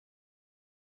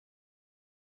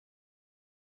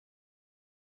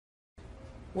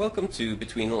Welcome to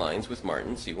Between the Lines with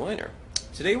Martin C. Weiner.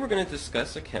 Today we're going to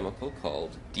discuss a chemical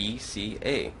called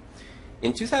DCA.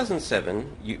 In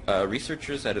 2007,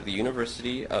 researchers out of the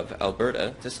University of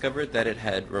Alberta discovered that it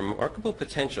had remarkable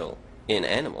potential in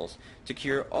animals to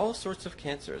cure all sorts of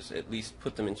cancers, at least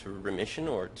put them into remission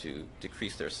or to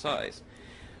decrease their size.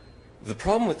 The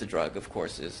problem with the drug, of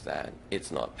course, is that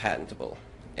it's not patentable,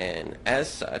 and as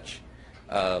such,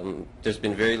 there's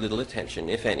been very little attention,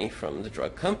 if any, from the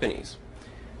drug companies.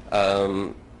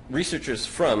 Researchers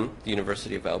from the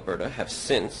University of Alberta have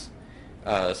since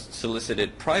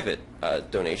solicited private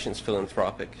donations,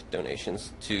 philanthropic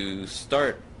donations, to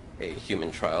start a human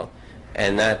trial,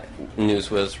 and that news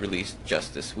was released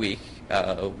just this week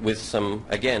with some,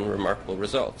 again, remarkable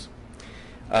results.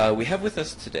 We have with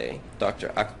us today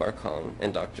Dr. Akbar Khan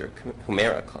and Dr.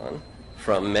 Humaira Khan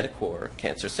from Medicor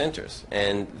Cancer Centers,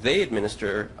 and they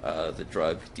administer the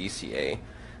drug DCA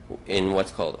in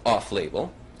what's called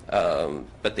off-label,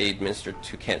 but they administer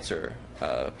to cancer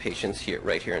patients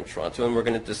right here in Toronto, and we're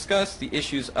going to discuss the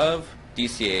issues of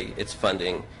DCA, its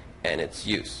funding, and its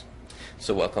use.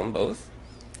 So welcome both.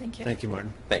 Thank you. Thank you,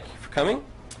 Martin. Thank you for coming.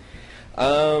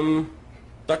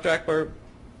 Dr. Akbar,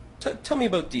 tell me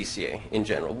about DCA in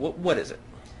general. What is it?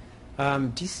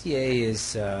 DCA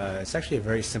is it's actually a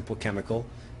very simple chemical.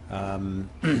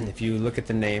 If you look at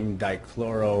the name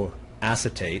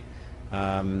dichloroacetate,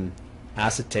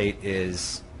 acetate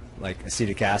is like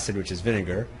acetic acid, which is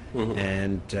vinegar,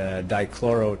 and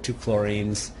dichloro, two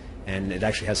chlorines, and it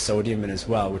actually has sodium in as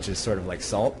well, which is sort of like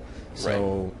salt.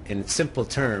 So in simple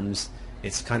terms,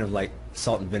 it's kind of like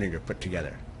salt and vinegar put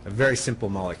together. A very simple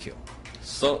molecule.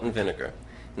 Salt and vinegar.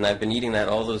 And I've been eating that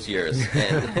all those years.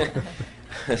 And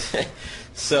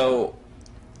so,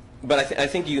 but I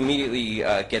think you immediately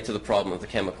get to the problem of the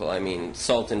chemical. I mean,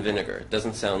 salt and vinegar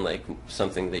doesn't sound like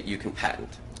something that you can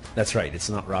patent. That's right. It's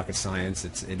not rocket science.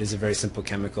 It is a very simple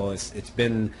chemical. It's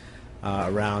been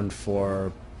around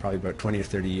for probably about 20 or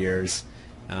 30 years.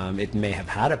 It may have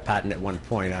had a patent at one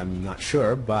point. I'm not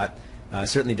sure, but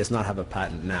certainly does not have a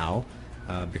patent now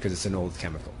because it's an old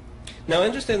chemical. Now, I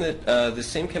understand that the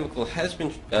same chemical has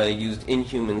been used in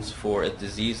humans for a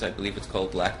disease. I believe it's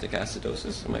called lactic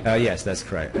acidosis. Am I correct? Yes, that's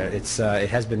correct. It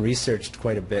has been researched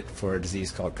quite a bit for a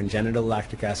disease called congenital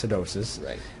lactic acidosis.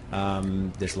 Right.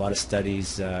 There's a lot of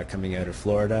studies coming out of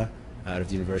Florida, out of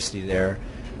the university there.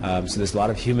 So there's a lot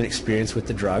of human experience with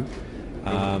the drug,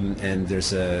 and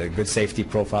there's a good safety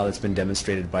profile that's been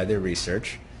demonstrated by their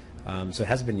research. So it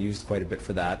has been used quite a bit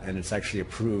for that, and it's actually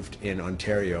approved in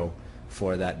Ontario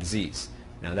for that disease.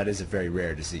 Now, that is a very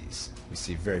rare disease. We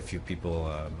see very few people.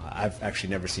 I've actually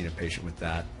never seen a patient with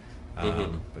that,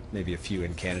 but maybe a few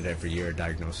in Canada every year are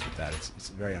diagnosed with that. It's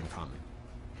very uncommon.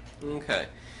 Okay.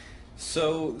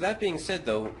 So that being said,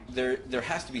 though, there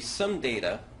has to be some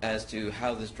data as to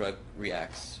how this drug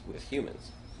reacts with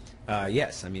humans.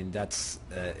 Yes, I mean, that's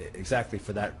exactly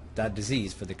for that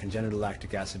disease, for the congenital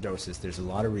lactic acidosis. There's a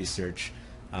lot of research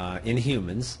in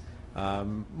humans,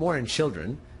 more in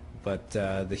children, but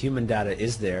the human data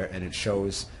is there, and it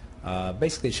shows,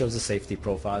 basically it shows the safety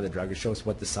profile of the drug. It shows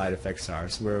what the side effects are.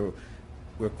 So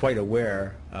we're quite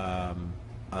aware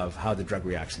of how the drug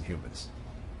reacts in humans.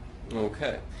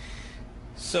 Okay.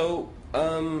 So,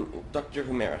 Dr.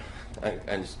 Humaira,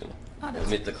 I'm just going to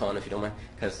omit the con if you don't mind,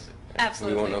 because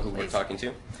we won't know who we're talking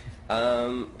to.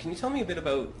 Can you tell me a bit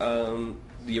about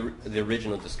the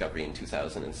original discovery in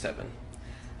 2007?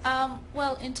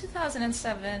 Well, in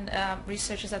 2007,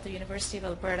 researchers at the University of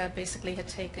Alberta basically had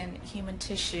taken human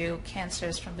tissue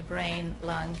cancers from the brain,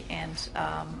 lung, and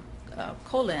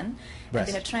colon, and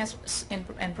they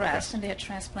had breast, and they had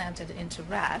transplanted into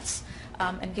rats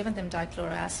and given them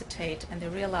dichloroacetate, and they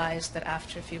realized that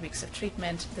after a few weeks of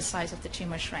treatment, the size of the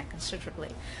tumor shrank considerably.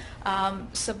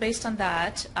 So based on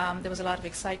that, there was a lot of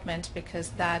excitement because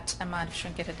that amount of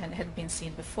shrinkage had been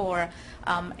seen before,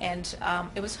 and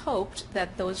it was hoped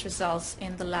that those results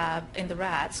in the lab, in the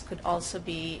rats, could also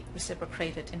be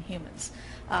reciprocated in humans.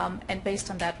 And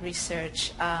based on that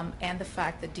research and the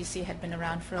fact that DCA had been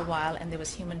around for a while and there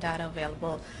was human data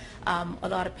available, a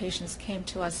lot of patients came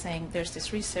to us saying, there's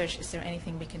this research, is there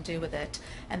anything we can do with it?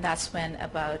 And that's when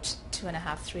about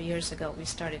 2.5, 3 years ago, we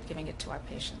started giving it to our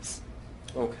patients.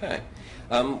 Okay.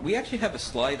 We actually have a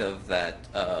slide of that.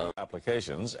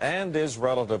 Applications and is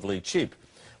relatively cheap.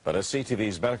 But as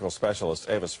CTV's medical specialist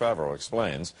Avis Favreau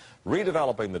explains,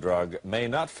 redeveloping the drug may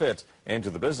not fit into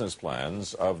the business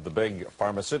plans of the big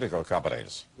pharmaceutical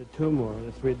companies. The tumor,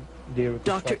 the 3D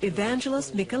Dr.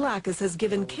 Evangelos Mikalakis has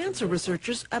given cancer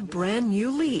researchers a brand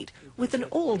new lead with an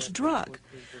old drug,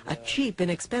 a cheap,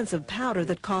 inexpensive powder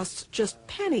that costs just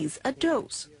pennies a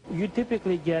dose. You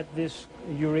typically get this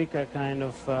eureka kind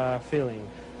of feeling,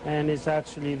 and it's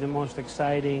actually the most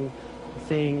exciting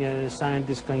thing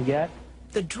scientists can get.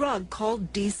 The drug,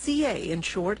 called DCA in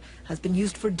short, has been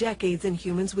used for decades in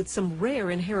humans with some rare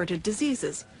inherited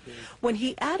diseases. When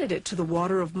he added it to the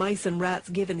water of mice and rats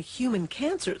given human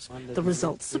cancers, the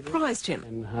results surprised him.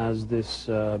 And has this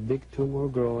big tumor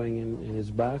growing in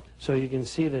his back. So you can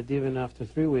see that even after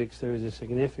 3 weeks there is a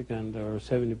significant or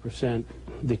 70%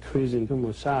 decrease in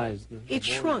tumor size. It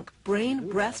shrunk brain,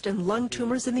 breast, and lung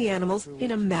tumors in the animals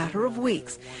in a matter of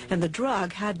weeks, and the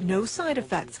drug had no side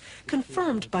effects,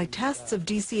 confirmed by tests of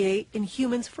DCA in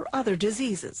humans for other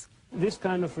diseases. This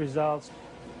kind of results,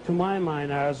 to my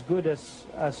mind, are as good as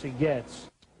it gets.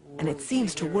 And it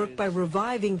seems to work by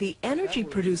reviving the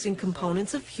energy-producing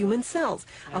components of human cells,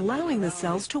 allowing the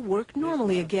cells to work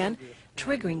normally again,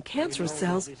 triggering cancerous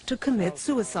cells to commit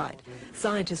suicide.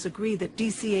 Scientists agree that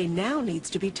DCA now needs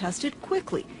to be tested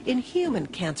quickly in human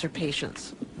cancer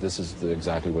patients. This is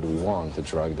exactly what we want, a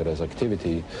drug that has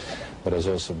activity, but has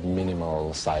also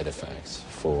minimal side effects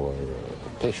for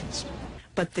patients.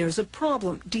 But there's a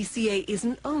problem. DCA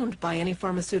isn't owned by any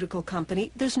pharmaceutical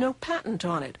company. There's no patent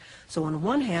on it. So on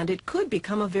one hand, it could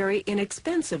become a very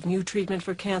inexpensive new treatment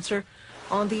for cancer.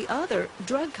 On the other,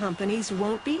 drug companies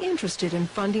won't be interested in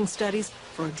funding studies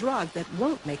for a drug that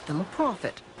won't make them a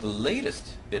profit. The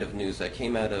latest bit of news that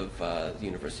came out of the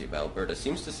University of Alberta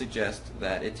seems to suggest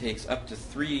that it takes up to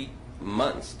 3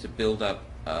 months to build up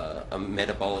a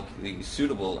metabolically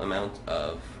suitable amount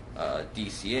of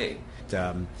DCA.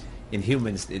 In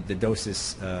humans, the dose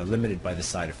is limited by the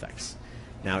side effects.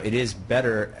 Now, it is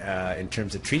better in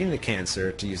terms of treating the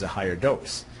cancer to use a higher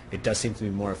dose. It does seem to be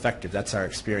more effective. That's our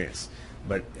experience.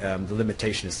 But the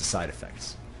limitation is the side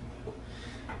effects.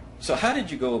 So how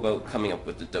did you go about coming up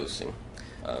with the dosing?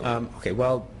 Okay,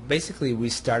 well, basically we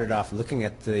started off looking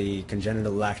at the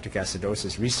congenital lactic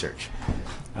acidosis research.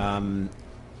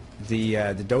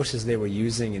 The doses they were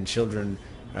using in children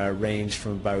range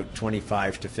from about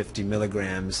 25 to 50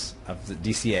 milligrams of the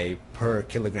DCA per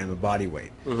kilogram of body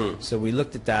weight. So we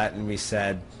looked at that and we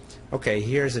said, okay,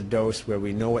 here's a dose where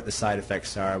we know what the side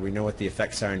effects are, we know what the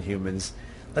effects are in humans.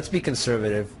 Let's be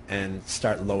conservative and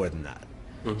start lower than that.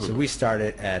 So we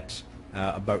started at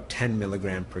about 10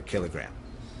 milligram per kilogram.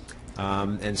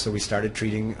 And so we started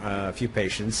treating a few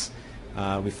patients.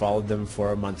 We followed them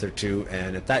for a month or two,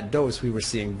 and at that dose we were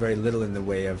seeing very little in the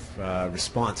way of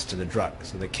response to the drug.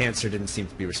 So the cancer didn't seem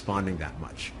to be responding that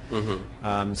much.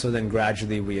 So then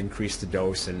gradually we increased the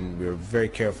dose, and we were very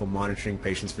careful monitoring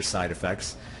patients for side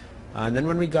effects. And then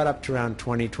when we got up to around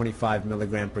 20-25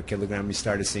 milligram per kilogram, we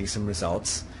started seeing some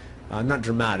results. Not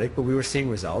dramatic, but we were seeing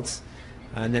results.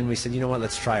 And then we said, you know what,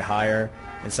 let's try higher.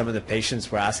 And some of the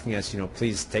patients were asking us, you know,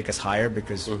 please take us higher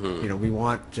because, you know, we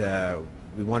want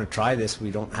to try this. We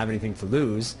don't have anything to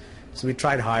lose. So we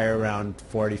tried higher, around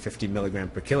 40-50 milligram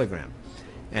per kilogram.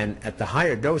 And at the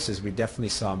higher doses, we definitely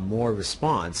saw more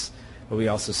response, but we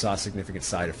also saw significant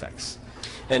side effects.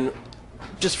 And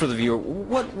just for the viewer,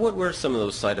 what were some of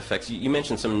those side effects? You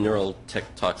mentioned some neural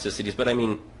toxicities, but I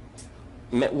mean,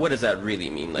 what does that really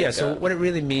mean? Like, yeah, so what it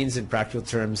really means in practical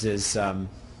terms is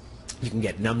you can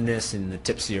get numbness in the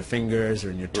tips of your fingers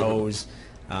or in your toes.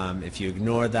 If you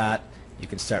ignore that, you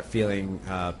can start feeling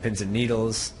pins and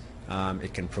needles.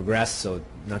 It can progress, so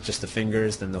not just the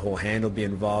fingers, then the whole hand will be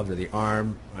involved, or the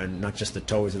arm, and not just the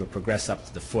toes, it'll progress up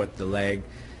to the foot, the leg.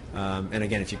 And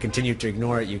again, if you continue to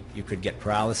ignore it, you could get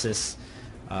paralysis.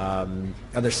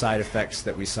 Other side effects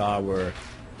that we saw were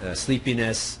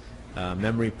sleepiness,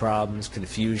 memory problems,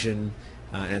 confusion,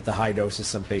 and at the high doses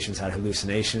some patients had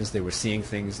hallucinations. They were seeing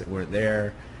things that weren't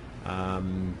there.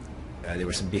 There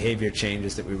were some behavior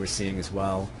changes that we were seeing as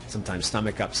well, sometimes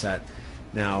stomach upset.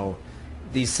 Now,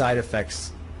 these side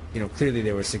effects, you know, clearly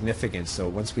they were significant, so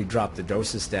once we dropped the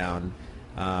doses down,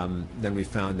 then we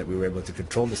found that we were able to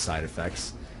control the side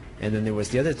effects. And then there was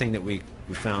the other thing that we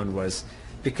found was,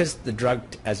 because the drug,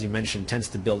 as you mentioned, tends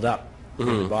to build up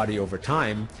in the body over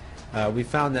time, we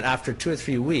found that after 2 or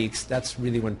 3 weeks, that's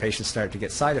really when patients started to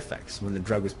get side effects, when the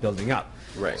drug was building up.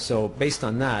 Right. So based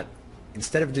on that,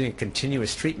 instead of doing a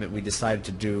continuous treatment, we decided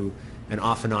to do an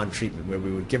off and on treatment where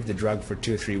we would give the drug for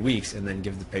 2 or 3 weeks and then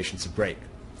give the patients a break.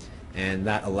 And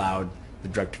that allowed the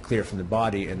drug to clear from the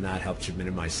body, and that helped to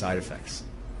minimize side effects.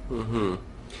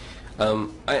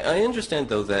 I understand,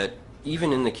 though, that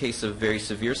even in the case of very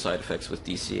severe side effects with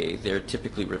DCA, they're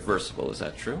typically reversible. Is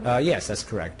that true? Yes, that's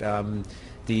correct.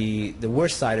 The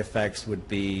worst side effects would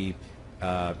be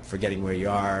forgetting where you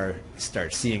are,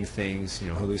 start seeing things,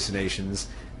 hallucinations.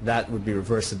 That would be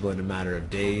reversible in a matter of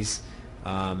days.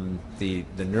 The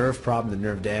nerve problem, the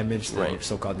nerve damage, the Right.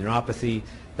 so-called neuropathy,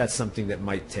 that's something that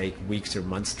might take weeks or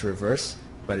months to reverse,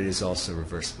 but it is also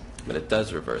reversible. But it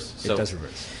does reverse. It does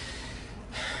reverse.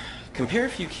 Compare,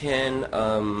 if you can,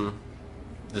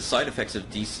 the side effects of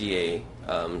DCA,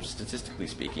 statistically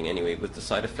speaking anyway, with the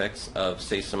side effects of,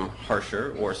 say, some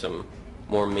harsher or some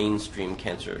more mainstream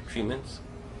cancer treatments.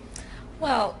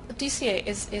 Well, DCA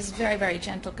is very, very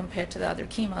gentle compared to the other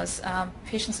chemos.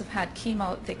 Patients who've had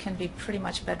chemo, they can be pretty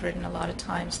much bedridden a lot of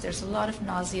times. There's a lot of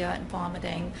nausea and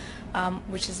vomiting,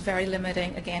 which is very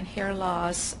limiting. Again, hair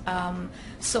loss.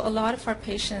 So a lot of our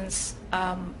patients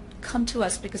come to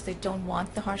us because they don't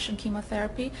want the harsh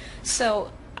chemotherapy.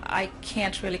 So I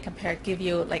can't really give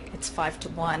you like it's 5 to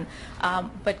 1,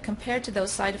 but compared to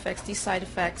those side effects, these side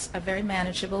effects are very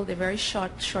manageable. They're very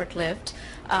short-lived,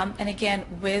 and again,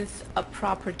 with a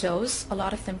proper dose, a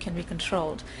lot of them can be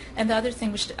controlled. And the other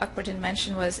thing which Akbar didn't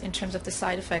mention was in terms of the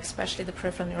side effects, especially the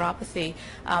peripheral neuropathy,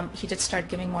 he did start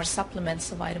giving more supplements,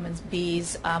 so vitamins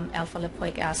B's,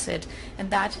 alpha-lipoic acid,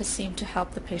 and that has seemed to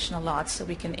help the patient a lot. So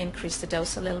we can increase the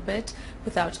dose a little bit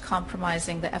without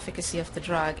compromising the efficacy of the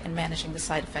drug and managing the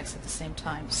side effects at the same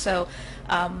time. So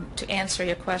to answer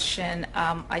your question,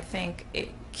 I think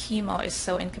chemo is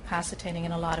so incapacitating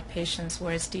in a lot of patients,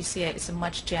 whereas DCA is a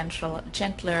much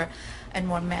gentler and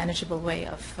more manageable way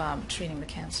of treating the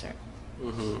cancer.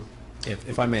 Mm-hmm.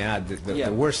 If I may add,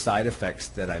 the worst side effects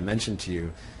that I mentioned to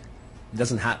you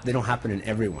they don't happen in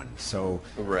everyone. So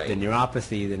Right. the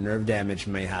neuropathy, the nerve damage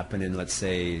may happen in, let's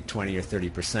say, 20 or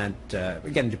 30%.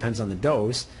 Again, it depends on the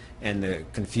dose, and the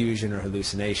confusion or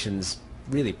hallucinations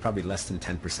really probably less than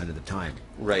 10% of the time.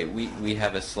 Right. We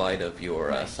have a slide of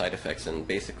your side effects, and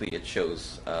basically it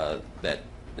shows that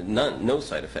no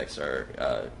side effects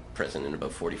are present in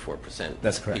about 44%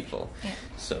 That's of correct. people. Yeah.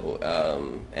 So,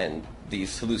 and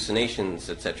these hallucinations,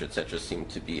 et cetera, seem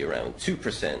to be around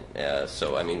 2%.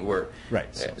 So, I mean,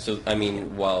 Right. So, I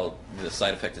mean, while the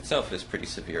side effect itself is pretty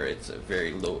severe, it's a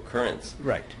very low occurrence.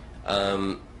 Right.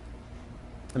 I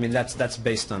mean, that's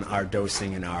based on our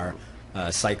dosing and our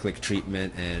cyclic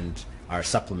treatment and our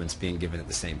supplements being given at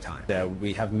the same time.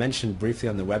 We have mentioned briefly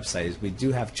on the website is we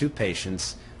do have 2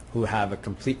 patients who have a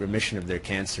complete remission of their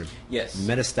cancer. Yes.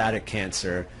 Metastatic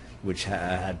cancer, which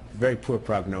had very poor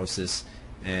prognosis,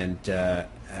 and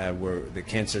the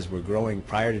cancers were growing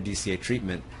prior to DCA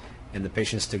treatment, and the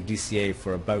patients took DCA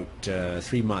for about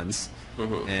 3 months,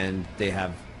 and they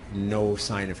have no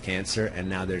sign of cancer, and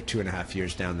now they're 2.5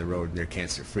 years down the road and they're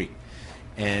cancer free.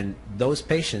 And those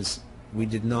patients, we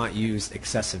did not use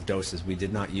excessive doses. We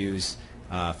did not use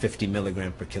 50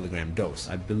 milligram per kilogram dose.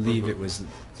 I believe it was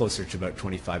closer to about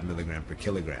 25 milligram per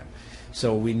kilogram.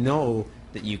 So we know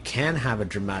that you can have a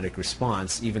dramatic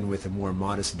response even with a more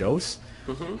modest dose,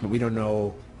 but we don't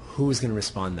know who is going to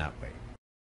respond that way.